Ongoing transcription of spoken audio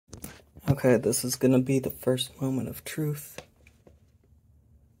Okay, this is gonna be the first moment of truth.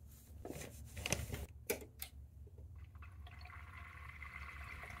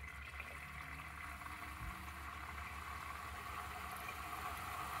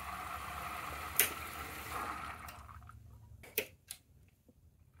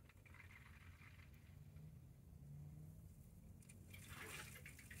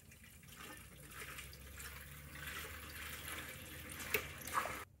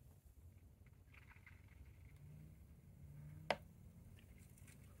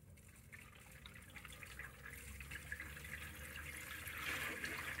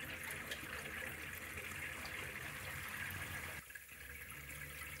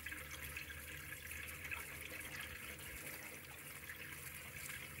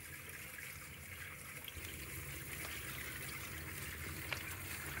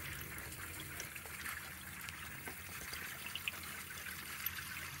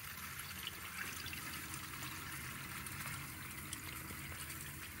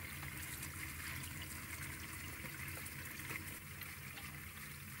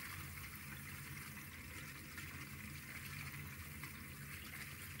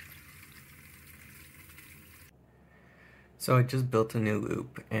 So I just built a new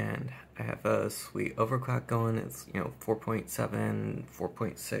loop, and I have a sweet overclock going. It's, 4.7,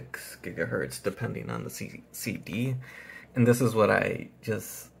 4.6 gigahertz, depending on the CD. And this is what I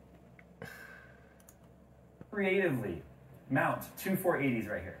just... creatively mount two 480s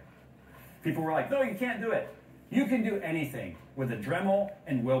right here. People were like, no, you can't do it. You can do anything with a Dremel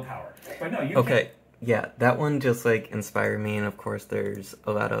and Willpower. But no, you can't. Yeah, that one just, inspired me, and of course there's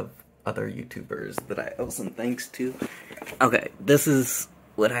a lot of other YouTubers that I owe some thanks to. Okay, this is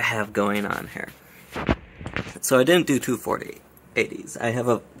what I have going on here. So I didn't do two 480s. I have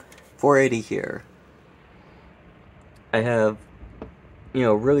a 480 here. I have,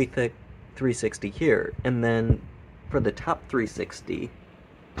 really thick 360 here. And then for the top 360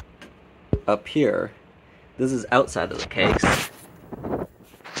 up here, this is outside of the case.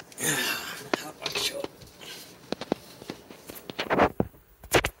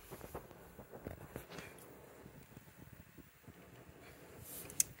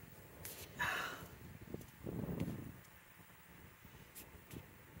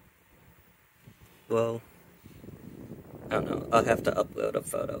 Well, I don't know, I'll have to upload a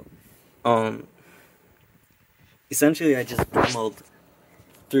photo. Essentially I just dremeled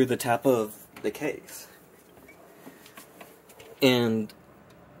through the top of the case. And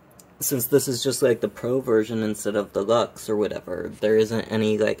since this is just the pro version instead of the Luxe or whatever, there isn't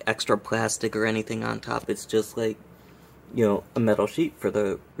any extra plastic or anything on top. It's just a metal sheet for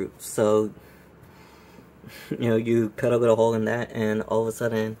the roof. So, you cut a little hole in that and all of a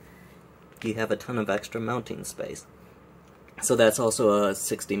sudden you have a ton of extra mounting space. So that's also a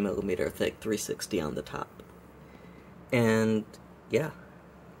 60mm thick 360 on the top. And yeah,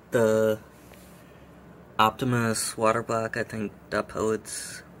 the Optimus water block, I think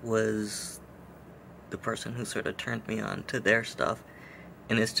Poets was the person who sort of turned me on to their stuff.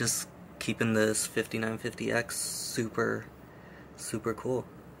 And it's just keeping this 5950X super, super cool.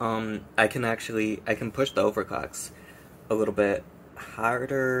 I can push the overclocks a little bit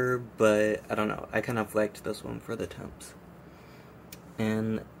harder, but I don't know, I kind of liked this one for the temps.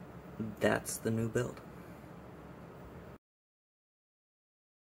 And that's the new build.